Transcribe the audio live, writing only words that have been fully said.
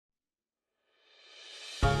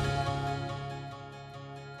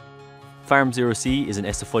Farm Zero C is an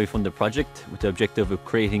SFI funded project with the objective of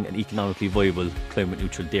creating an economically viable, climate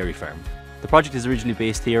neutral dairy farm. The project is originally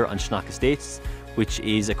based here on Schnock Estates, which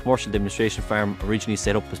is a commercial demonstration farm originally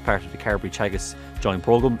set up as part of the Carbery-Teagasc joint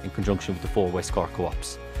programme in conjunction with the 4 West Cork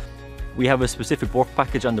co-ops. We have a specific work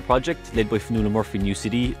package on the project led by Fionnuala Murphy and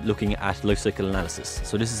UCD looking at life cycle analysis.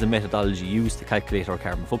 So this is a methodology used to calculate our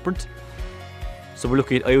carbon footprint. So we're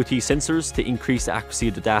looking at IoT sensors to increase the accuracy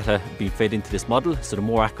of the data being fed into this model. So the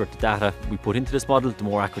more accurate the data we put into this model, the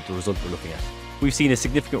more accurate the result we're looking at. We've seen a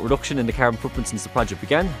significant reduction in the carbon footprint since the project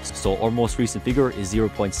began. So our most recent figure is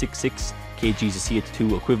 0.66 kgs of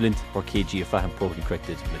CO2 equivalent per kg of fat and protein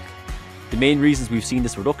corrected milk. The main reasons we've seen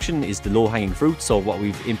this reduction is the low-hanging fruit, so what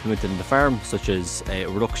we've implemented in the farm, such as a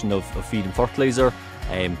reduction of feed and fertiliser,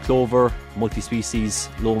 clover, multi-species,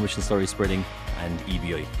 low-emission slurry spreading and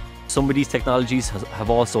EBI. Some of these technologies have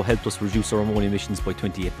also helped us reduce our ammonia emissions by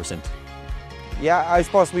 28%. Yeah, I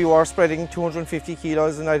suppose we were spreading 250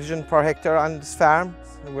 kilos of nitrogen per hectare on this farm.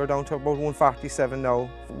 We're down to about 147 now.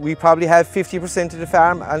 We probably have 50% of the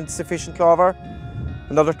farm and sufficient clover.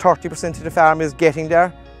 Another 30% of the farm is getting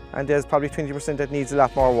there, and there's probably 20% that needs a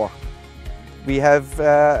lot more work. We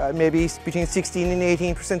have maybe between 16 and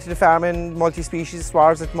 18% of the farm in multi-species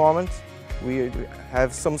swards at the moment. We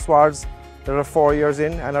have some swards that are 4 years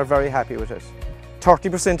in and are very happy with it.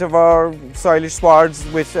 30% of our silage swards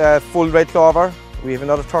with full red clover. We have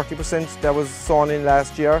another 30% that was sown in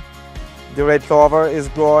last year. The red clover is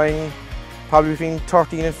growing probably between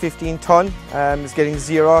 13 and 15 tonne. It's getting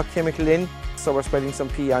 0 chemical in, so we're spreading some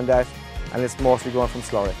P on that, and it's mostly going from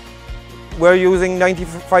slurry. We're using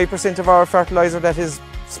 95% of our fertiliser that is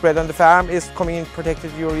spread on the farm is coming in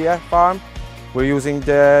protected urea farm. We're using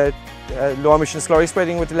the low emission slurry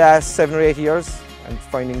spreading with the last 7 or 8 years and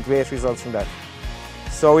finding great results from that.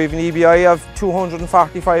 So we have an EBI of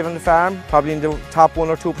 245 on the farm, probably in the top 1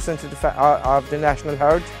 or 2% of the national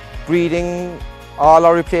herd. Breeding all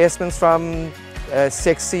our replacements from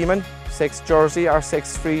sex semen, sex Jersey or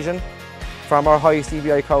sex Frisian, from our highest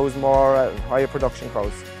EBI cows, more higher production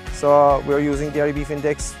cows. So we're using Dairy Beef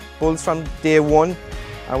Index bulls from day 1,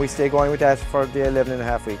 and we stay going with that for the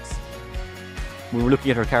 11.5 weeks. When we're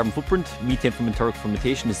looking at our carbon footprint, methane from enteric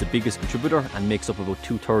fermentation is the biggest contributor and makes up about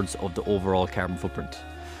 2/3 of the overall carbon footprint.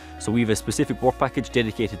 So we have a specific work package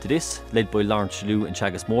dedicated to this, led by Lawrence Chalou and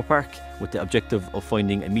Teagasc Moor Park, with the objective of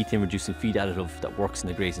finding a methane reducing feed additive that works in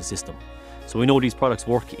the grazing system. So we know these products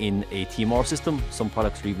work in a TMR system. Some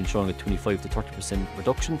products are even showing a 25 to 30%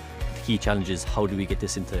 reduction. The key challenge is how do we get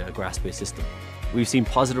this into a grass-based system? We've seen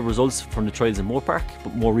positive results from the trials in Moor Park,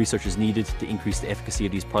 but more research is needed to increase the efficacy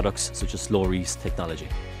of these products, such as slow release technology.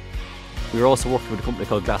 We are also working with a company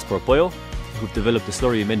called Glassport Bio, who've developed a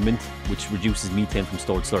slurry amendment which reduces methane from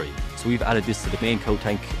stored slurry. So we've added this to the main cow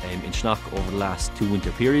tank in Schnock over the last 2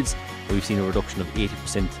 winter periods, where we've seen a reduction of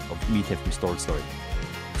 80% of methane from stored slurry.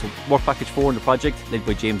 So work package 4 in the project, led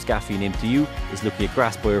by James Gaffey and MTU, is looking at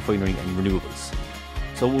grass biorefinery and renewables.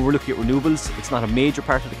 So when we're looking at renewables, it's not a major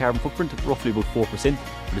part of the carbon footprint, roughly about 4%,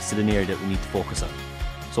 but it's still an area that we need to focus on.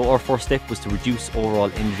 So our first step was to reduce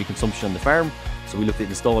overall energy consumption on the farm. So we looked at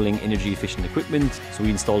installing energy efficient equipment. So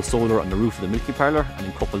we installed solar on the roof of the milking parlour and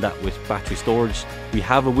then coupled that with battery storage. We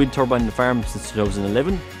have a wind turbine on the farm since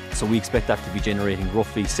 2011, so we expect that to be generating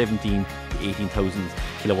roughly 17,000 to 18,000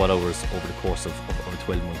 kilowatt hours over the course of a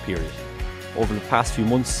 12-month period. Over the past few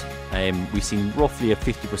months, we've seen roughly a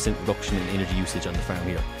 50% reduction in energy usage on the farm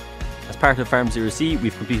here. As part of Farm Zero C,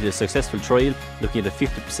 we've completed a successful trial looking at a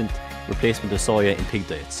 50% replacement of soya in pig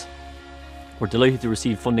diets. We're delighted to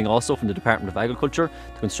receive funding also from the Department of Agriculture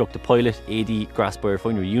to construct a pilot AD grass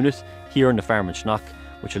biorefinery unit here on the farm in Schnock,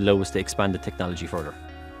 which will allow us to expand the technology further.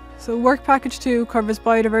 So Work Package 2 covers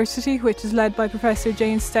biodiversity, which is led by Professor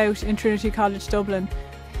Jane Stout in Trinity College Dublin.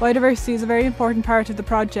 Biodiversity is a very important part of the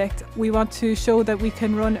project. We want to show that we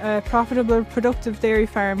can run a profitable, productive dairy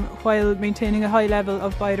farm while maintaining a high level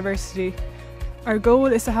of biodiversity. Our goal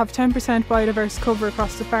is to have 10% biodiverse cover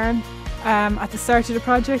across the farm. At the start of the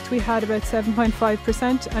project we had about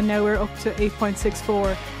 7.5% and now we're up to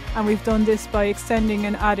 8.64%, and we've done this by extending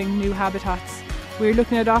and adding new habitats. We're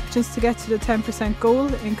looking at options to get to the 10% goal,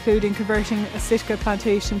 including converting a Sitka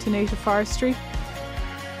plantation to native forestry.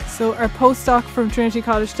 So our postdoc from Trinity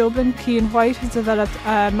College Dublin, Cian White, has developed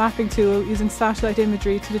a mapping tool using satellite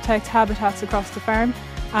imagery to detect habitats across the farm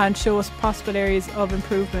and show us possible areas of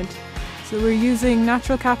improvement. So we're using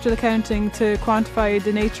natural capital accounting to quantify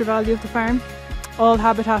the nature value of the farm. All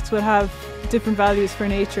habitats will have different values for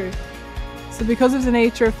nature. So because of the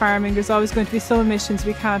nature of farming, there's always going to be some emissions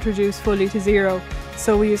we can't reduce fully to zero.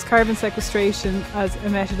 So we use carbon sequestration as a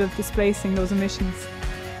method of displacing those emissions.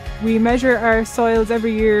 We measure our soils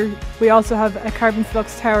every year. We also have a carbon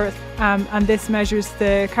flux tower, and this measures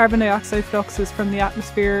the carbon dioxide fluxes from the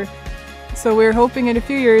atmosphere. So we're hoping in a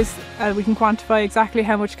few years we can quantify exactly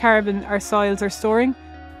how much carbon our soils are storing.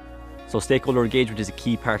 So stakeholder engagement is a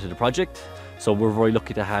key part of the project. So we're very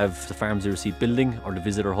lucky to have the Farm Zero Seed building, or the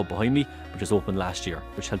visitor hub behind me, which was opened last year,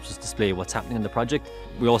 which helps us display what's happening in the project.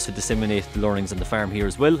 We also disseminate the learnings on the farm here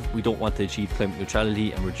as well. We don't want to achieve climate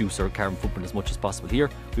neutrality and reduce our carbon footprint as much as possible here.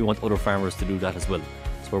 We want other farmers to do that as well.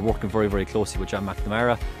 So we're working very, very closely with John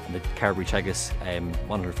McNamara and the Carberry Teagasc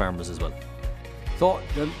monitor farmers as well. So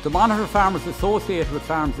the monitor farmers associated with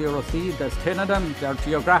Farm Zero Seed, there's 10 of them. They're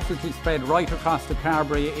geographically spread right across the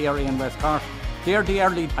Carberry area in West Cork. They're the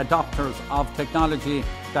early adopters of technology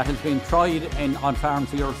that has been tried on Farm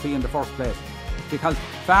Zero Seed in the first place. Because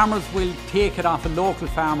farmers will take it off of local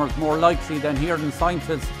farmers more likely than hearing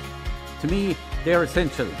scientists. To me, they're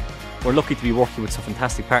essential. We're lucky to be working with some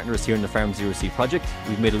fantastic partners here in the Farm Zero Seed project.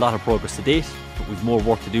 We've made a lot of progress to date, but we've more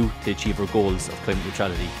work to do to achieve our goals of climate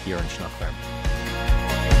neutrality here on Schnock Farm.